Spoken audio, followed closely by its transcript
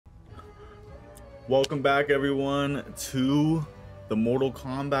Welcome back everyone to the Mortal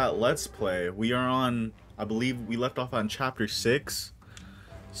Kombat Let's Play. We are on, I believe we left off on chapter 6.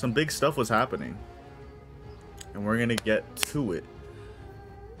 Some big stuff was happening and we're gonna get to it.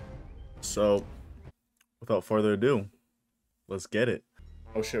 So without further ado, let's get it.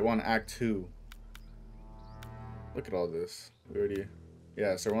 Oh shit, we're on Act 2. Look at all this. We already,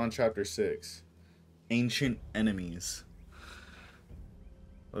 yeah, so we're on chapter 6. Ancient Enemies.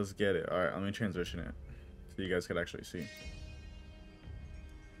 Let's get it. Alright, let me transition it so you guys could actually see.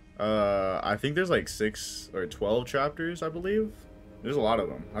 I think there's like 6 or 12 chapters, I believe. There's a lot of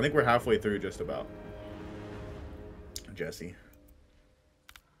them. I think we're halfway through just about. Jesse.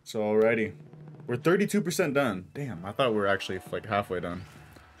 So alrighty. We're 32% done. Damn, I thought we were actually like halfway done.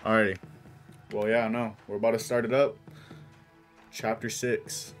 Alrighty. Well, yeah, no. We're about to start it up. Chapter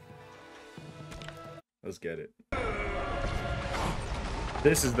 6. Let's get it.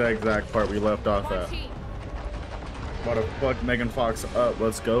 This is the exact part we left off at. About to fuck Megan Fox up.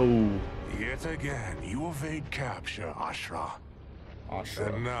 Let's go. Yet again, you evade capture, Ashrah.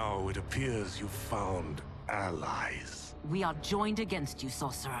 And now it appears you've found allies. We are joined against you,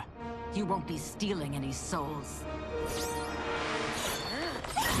 sorcerer. You won't be stealing any souls.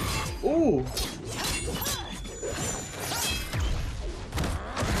 Ooh.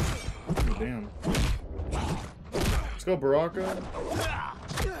 Damn. Let's go, Baraka.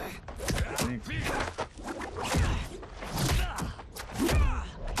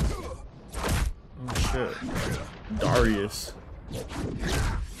 Oh shit. Darius.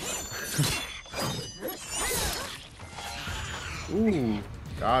 Ooh,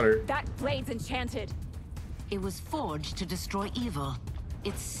 got her. That blade's enchanted. It was forged to destroy evil.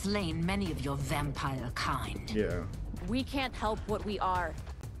 It's slain many of your vampire kind. Yeah. We can't help what we are.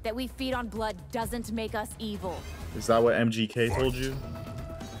 That we feed on blood doesn't make us evil. Is that what MGK told you?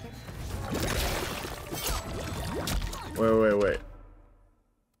 Wait.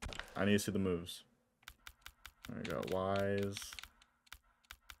 I need to see the moves. I got Wise.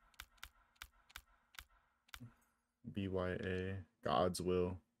 BYA. God's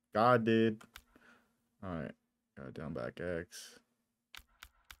will. God did. Alright. Got down back X.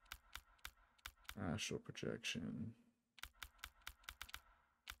 Astral projection.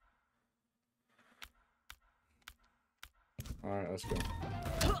 Alright, let's go.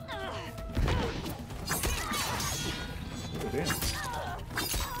 Oh, damn.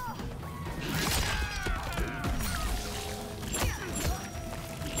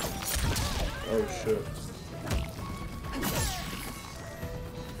 Oh shit.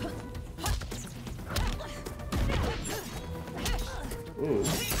 Ooh.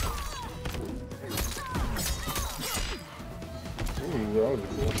 Ooh, that was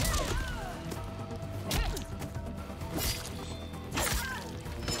cool.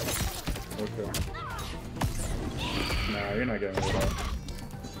 Okay. Nah, you're not getting rid of.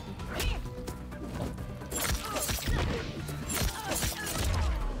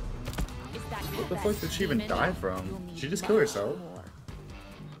 What the fuck did she even die from? She just killed herself?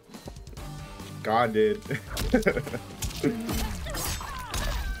 God did.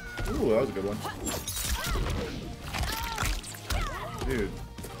 Ooh, that was a good one. Dude.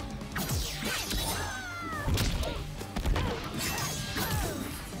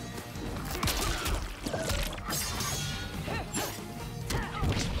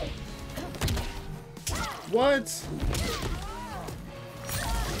 What?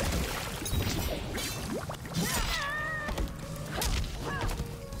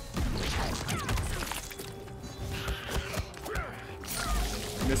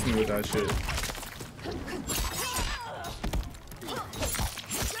 Miss me with that shit.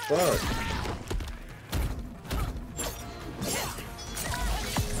 Fuck.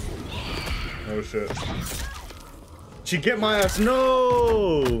 Oh shit. She get my ass.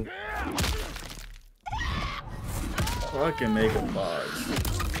 No! Fucking make him box.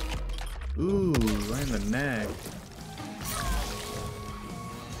 Ooh, right in the neck.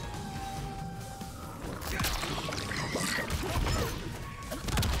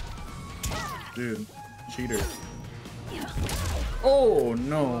 Dude, cheater. Oh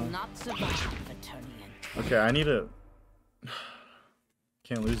no. Okay, I need to.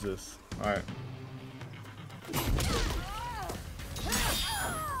 Can't lose this. Alright.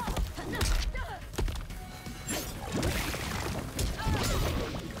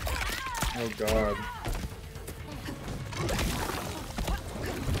 Oh god.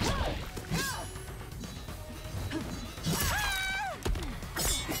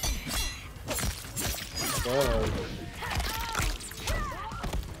 God.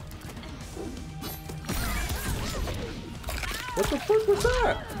 What the fuck was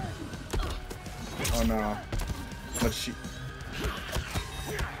that? Oh no. But she.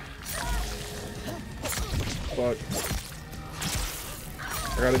 Fuck.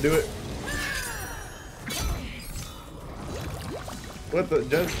 I gotta do it. What the?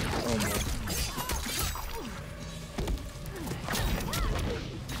 Just. Oh no.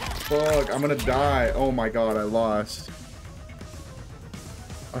 Fuck, I'm gonna die. Oh my god, I lost.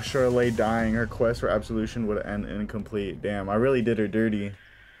 Ashrah lay dying. Her quest for absolution would end incomplete. Damn, I really did her dirty.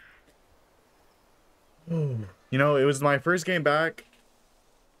 You know, it was my first game back.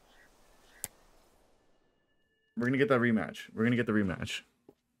 We're gonna get that rematch. We're gonna get the rematch.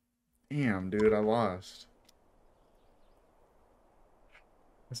 Damn, dude, I lost.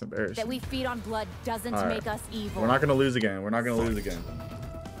 That's embarrassing. That we feed on blood doesn't make us evil. We're not gonna lose again. We're not gonna lose again.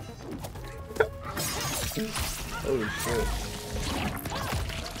 Oh shit.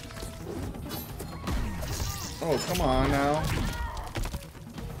 Oh, come on now.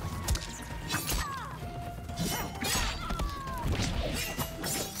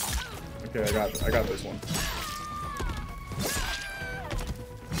 Okay, I got this one.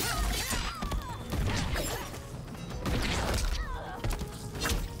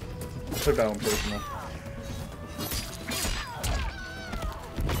 Took that one personal.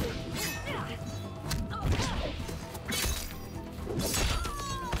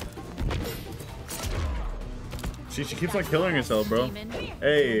 She keeps on killing herself, bro.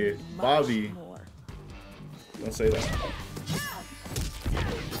 Hey, Bobby. Don't say that.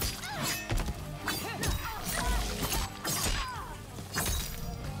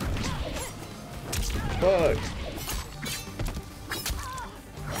 Fuck.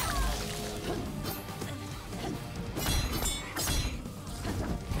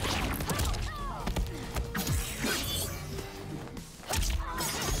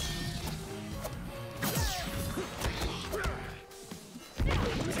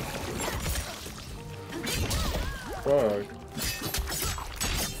 Fuck.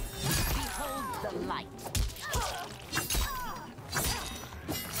 Behold the light.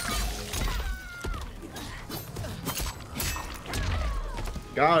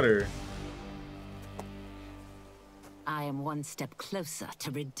 Got her. I am one step closer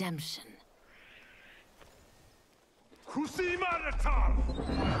to redemption.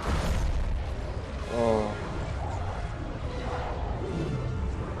 Oh.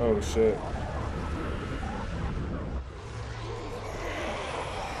 Oh shit.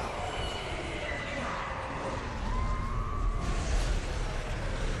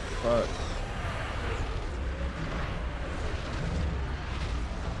 Fuck.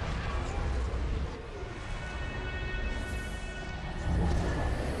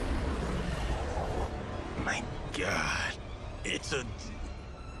 My God, it's a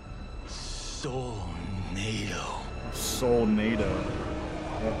soulnado. Soulnado.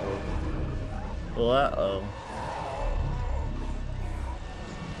 Uh-oh. Uh-oh.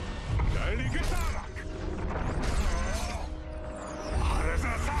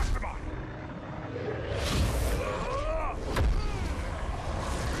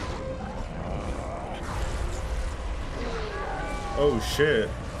 Oh shit.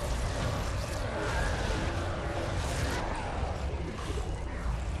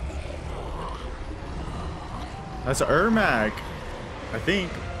 That's Ermac, I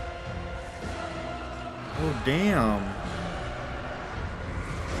think. Oh damn.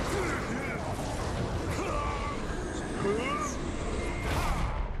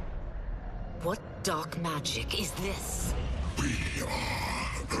 What dark magic is this? We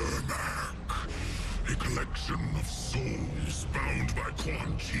are Ermac, a collection of souls bound by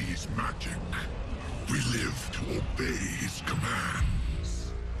Quan Chi's magic. We live to obey his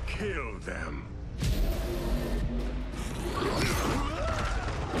commands. Kill them.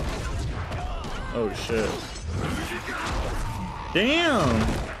 Oh shit. Damn.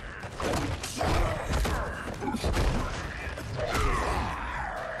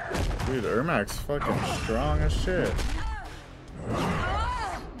 Dude, Ermac's fucking strong as shit.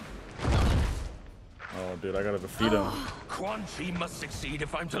 Oh dude, I gotta defeat him. Quan Chi must succeed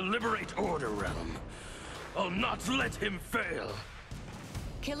if I'm to liberate Order Realm. I'll not let him fail.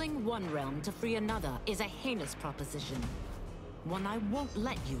 Killing one realm to free another is a heinous proposition. One I won't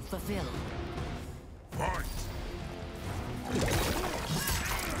let you fulfill. Fight!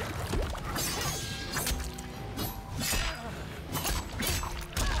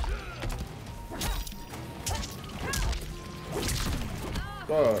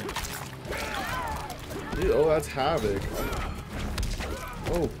 Fuck. Dude, oh, that's Havoc.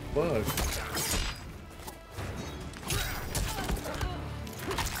 Oh, fuck.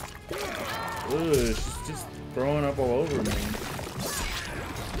 Ugh, she's just throwing up all over me.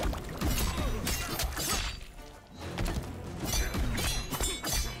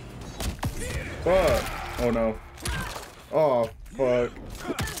 Fuck. Oh no. Oh fuck.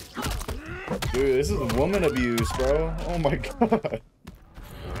 Dude, this is woman abuse, bro. Oh my god.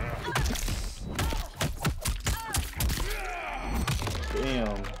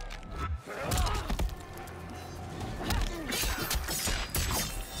 Damn.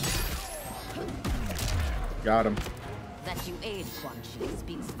 Got him. That you aid Quan Chi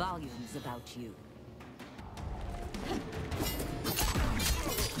speaks volumes about you.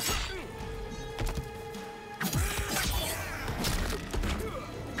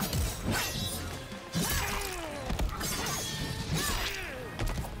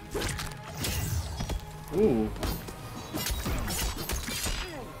 Ooh.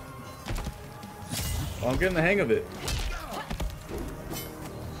 Well, I'm getting the hang of it.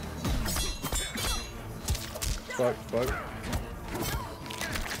 Fuck, fuck.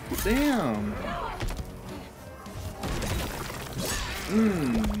 Damn.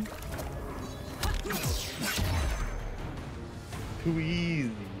 Mmm. Too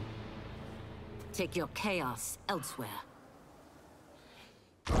easy. Take your chaos elsewhere.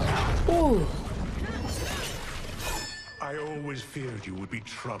 Ooh. I always feared you would be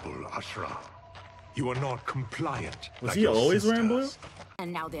trouble, Ashrah. You are not compliant. Was like he your always wearing blue? sisters.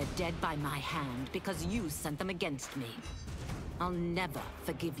 And now they're dead by my hand because you sent them against me. I'll never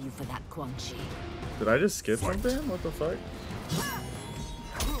forgive you for that, Quan Chi. Did I just skip something? What the fuck?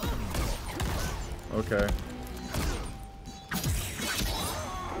 Okay.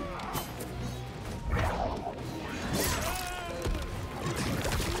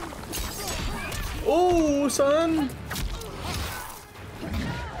 Oh, son!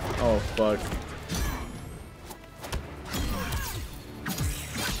 Oh, fuck.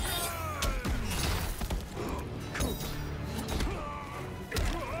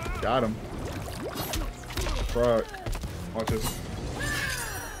 Got him. Fuck. Watch this.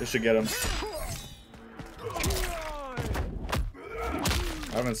 This should get him.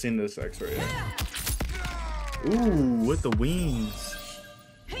 I haven't seen this X-ray yet. Ooh, with the wings.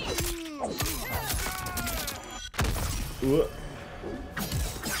 Ooh.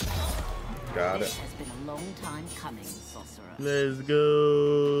 Got This it. has been a long time coming, sorcerer. Let's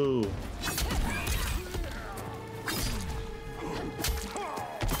go.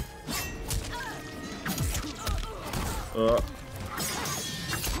 Fuck.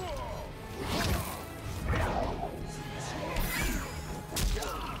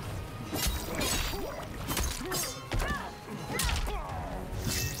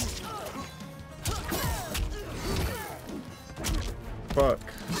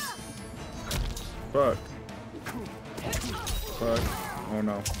 Fuck. Fuck. Oh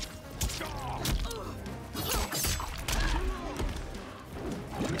no.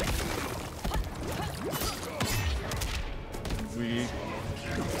 Weak.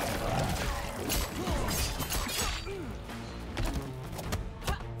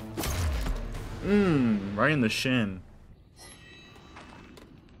 Right in the shin.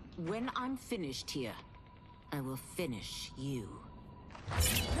 When I'm finished here, I will finish you.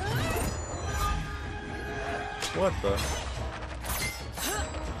 What the?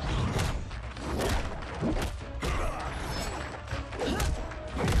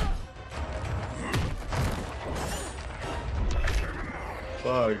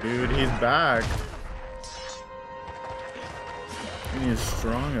 Fuck, dude, he's back. And he's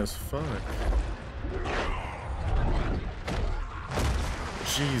strong as fuck.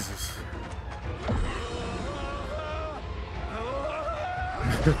 Jesus.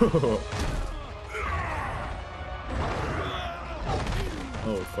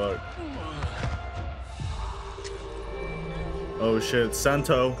 Oh fuck. Oh shit,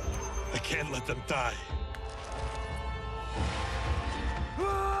 Santo. I can't let them die.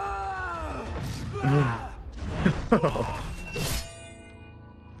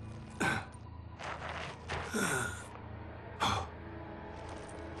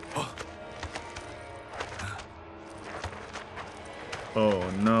 Oh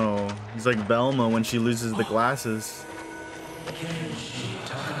no. He's like Velma when she loses the glasses.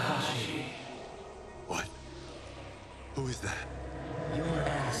 What? Who is that? Your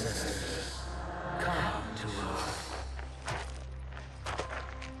ancestors, come to us.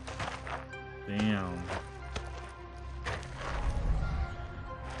 Damn.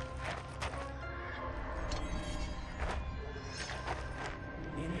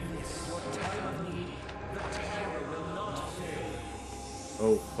 In this, your time of need, the terror will not fail.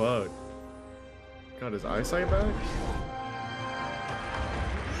 Oh fuck. Got his eyesight back?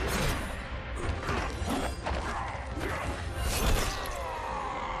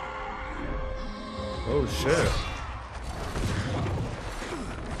 Oh shit.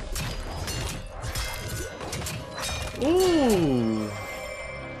 Ooh.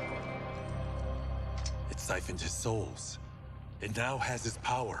 It siphoned his souls. It now has his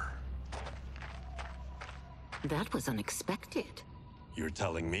power. That was unexpected. You're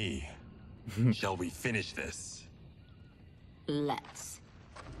telling me. Shall we finish this? Let's.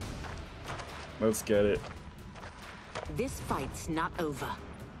 Let's get it. This fight's not over.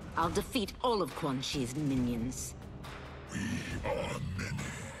 I'll defeat all of Quan Chi's minions. We are many.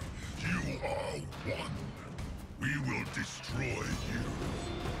 You are one. We will destroy you.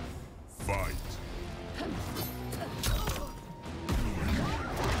 Fight.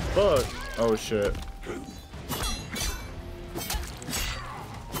 Fuck. Oh shit.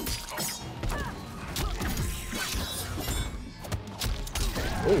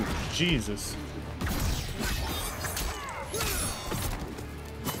 Oh, Jesus.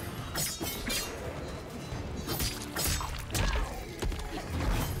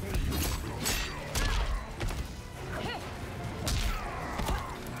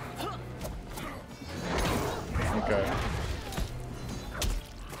 Okay.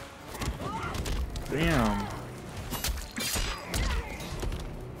 Damn.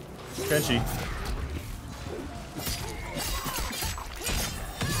 Kenshi.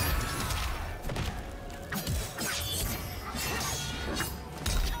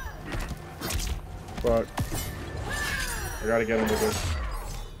 Fuck. I gotta get him with this.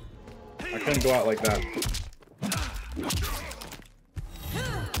 I couldn't go out like that.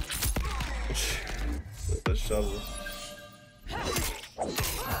 The shovel.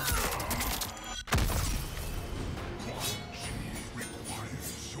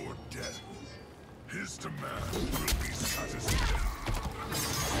 Requires your death. His demand will be satisfied.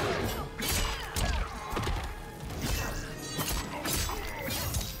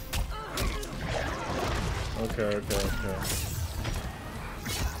 Okay.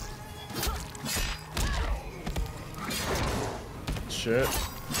 Shit.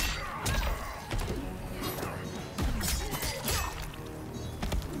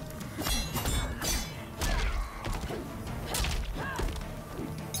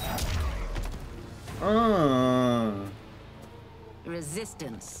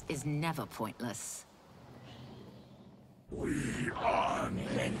 Resistance is never pointless. We are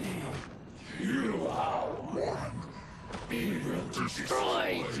many. You are one. We will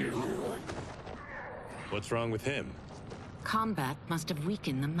destroy you. What's wrong with him? Kombat must have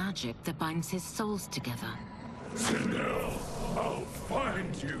weakened the magic that binds his souls together. Now, I'll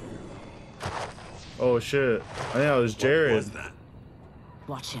find you. Oh shit. I think that was What Jared. was that?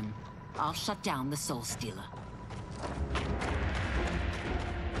 Watch him. I'll shut down the Soul Stealer.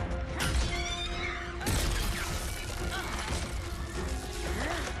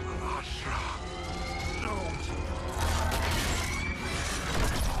 Ashrah.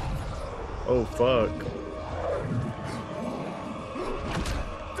 Oh fuck.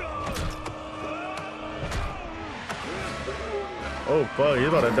 Oh fuck, you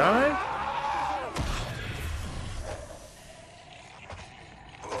about to die?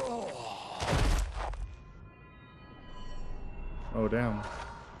 Oh damn.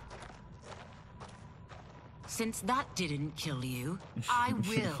 Since that didn't kill you, I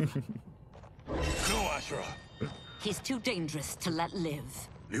will. Go, Ashrah! He's too dangerous to let live.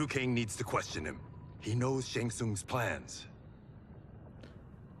 Liu Kang needs to question him. He knows Shang Tsung's plans.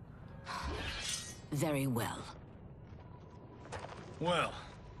 Very well. Well,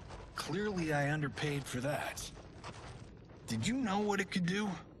 clearly I underpaid for that. Did you know what it could do?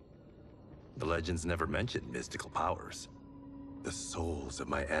 The legends never mentioned mystical powers. The souls of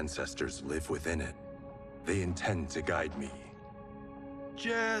my ancestors live within it. They intend to guide me.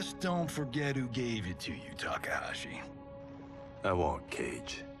 Just don't forget who gave it to you, Takahashi. I won't,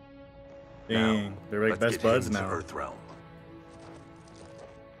 Cage. Dang, Now, they're like let's best get buds him to now. Earthrealm.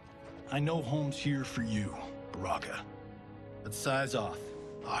 I know home's here for you, Baraka. But size off,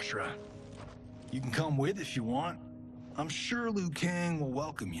 Ashrah. You can come with if you want. I'm sure Liu Kang will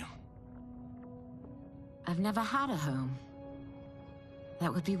welcome you. I've never had a home.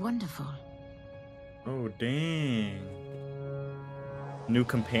 That would be wonderful. Oh dang. New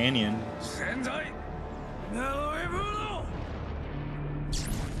companion. Sendai! Naoibuno!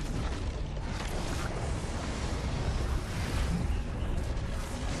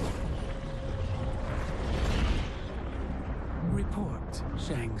 Report,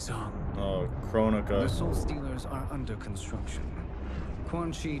 Shang Tsung. Oh, The Chronica. Soul Stealers are under construction.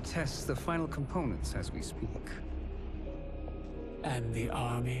 Quan Chi tests the final components as we speak. And the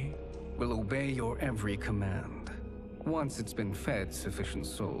army will obey your every command, once it's been fed sufficient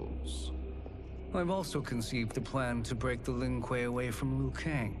souls. I've also conceived a plan to break the Lin Kuei away from Liu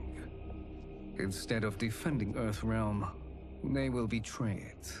Kang. Instead of defending Earthrealm, they will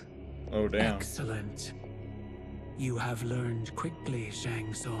betray it. Oh, damn. Excellent. You have learned quickly,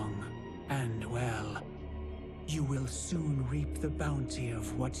 Shang Tsung. And well, you will soon reap the bounty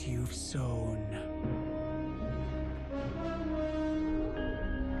of what you've sown.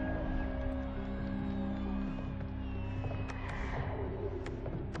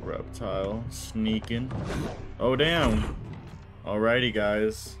 Reptile sneaking. Oh, damn. Alrighty,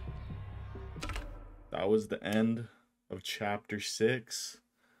 guys. That was the end of chapter 6.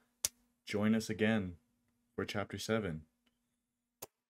 Join us again for chapter 7.